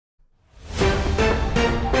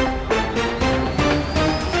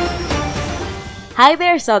Hi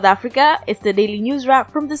there, South Africa. It's the daily news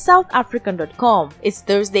wrap from the SouthAfrican.com. It's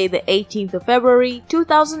Thursday, the 18th of February,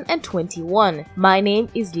 2021. My name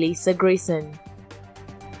is Lisa Grayson.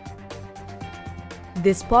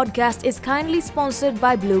 This podcast is kindly sponsored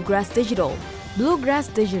by Bluegrass Digital. Bluegrass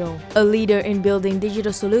Digital, a leader in building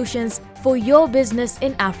digital solutions for your business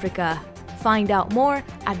in Africa. Find out more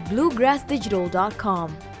at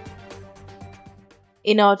bluegrassdigital.com.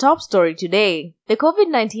 In our top story today, the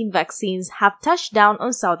Covid-19 vaccines have touched down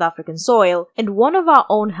on South African soil, and one of our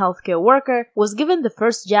own healthcare worker was given the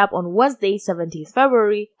first jab on Wednesday, 17th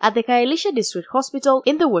February, at the Kolisi District Hospital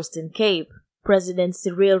in the Western Cape. President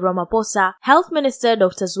Cyril Ramaphosa, Health Minister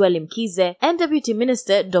Dr. Zweli Mkhize, and Deputy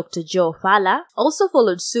Minister Dr. Joe Fala also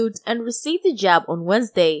followed suit and received the jab on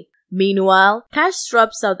Wednesday. Meanwhile,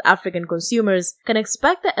 cash-strapped South African consumers can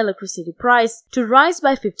expect the electricity price to rise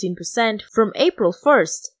by 15% from April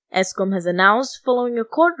 1st, Eskom has announced following a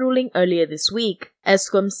court ruling earlier this week.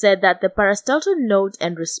 Eskom said that the parastatal note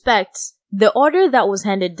and respects the order that was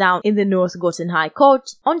handed down in the North Gauteng High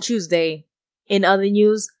Court on Tuesday. In other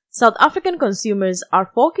news, South African consumers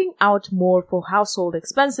are forking out more for household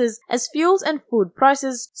expenses as fuels and food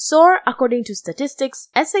prices soar according to statistics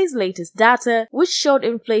SA's latest data, which showed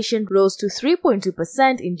inflation rose to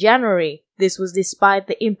 3.2% in January. This was despite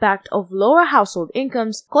the impact of lower household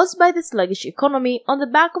incomes caused by the sluggish economy on the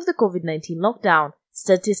back of the COVID-19 lockdown.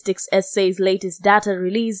 Statistics SA's latest data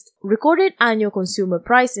released recorded annual consumer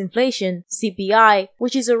price inflation, CPI,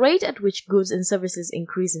 which is a rate at which goods and services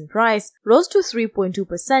increase in price, rose to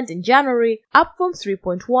 3.2% in January, up from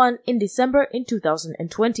 3.1% in December in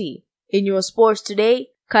 2020. In your sports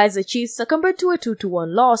today, Kaizer Chiefs succumbed to a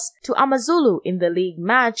 2-1 loss to AmaZulu in the league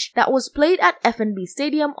match that was played at FNB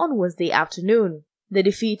Stadium on Wednesday afternoon. The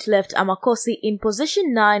defeat left Amakosi in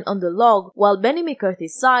position 9 on the log, while Benny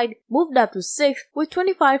McCarthy's side moved up to 6th with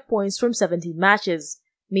 25 points from 17 matches.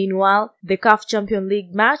 Meanwhile, the CAF Champions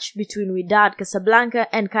League match between Wydad Casablanca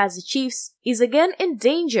and Kaizer Chiefs is again in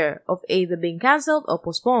danger of either being cancelled or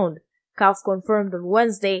postponed. CAF confirmed on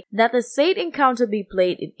Wednesday that the said encounter be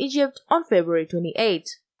played in Egypt on February 28.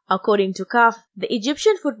 According to CAF, the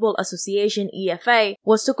Egyptian Football Association EFA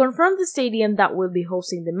was to confirm the stadium that will be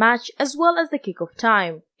hosting the match as well as the kickoff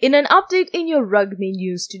time. In an update in your rugby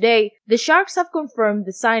news today, the Sharks have confirmed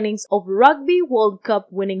the signings of Rugby World Cup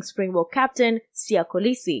winning Springbok captain Siya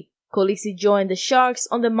Kolisi. Kolisi joined the Sharks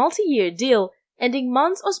on the multi-year deal, ending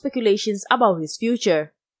months of speculations about his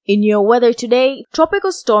future. In your weather today,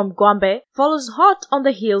 Tropical Storm Gwambe follows hot on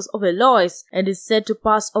the heels of Eloise and is said to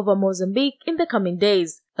pass over Mozambique in the coming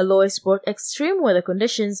days. Eloise brought extreme weather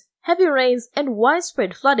conditions, heavy rains, and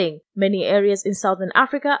widespread flooding. Many areas in southern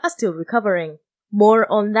Africa are still recovering.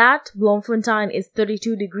 More on that, Bloemfontein is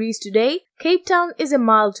 32 degrees today, Cape Town is a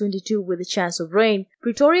mild 22 with a chance of rain,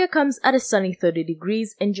 Pretoria comes at a sunny 30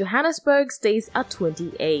 degrees, and Johannesburg stays at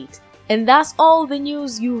 28. And that's all the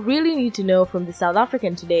news you really need to know from the South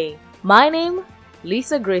African today. My name,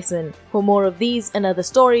 Lisa Grayson. For more of these and other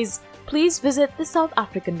stories, please visit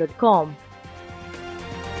theSouthAfrican.com.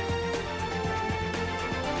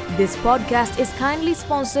 This podcast is kindly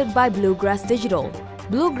sponsored by Bluegrass Digital.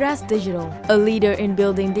 Bluegrass Digital, a leader in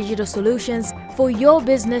building digital solutions for your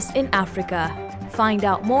business in Africa. Find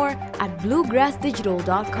out more at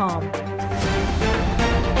bluegrassdigital.com.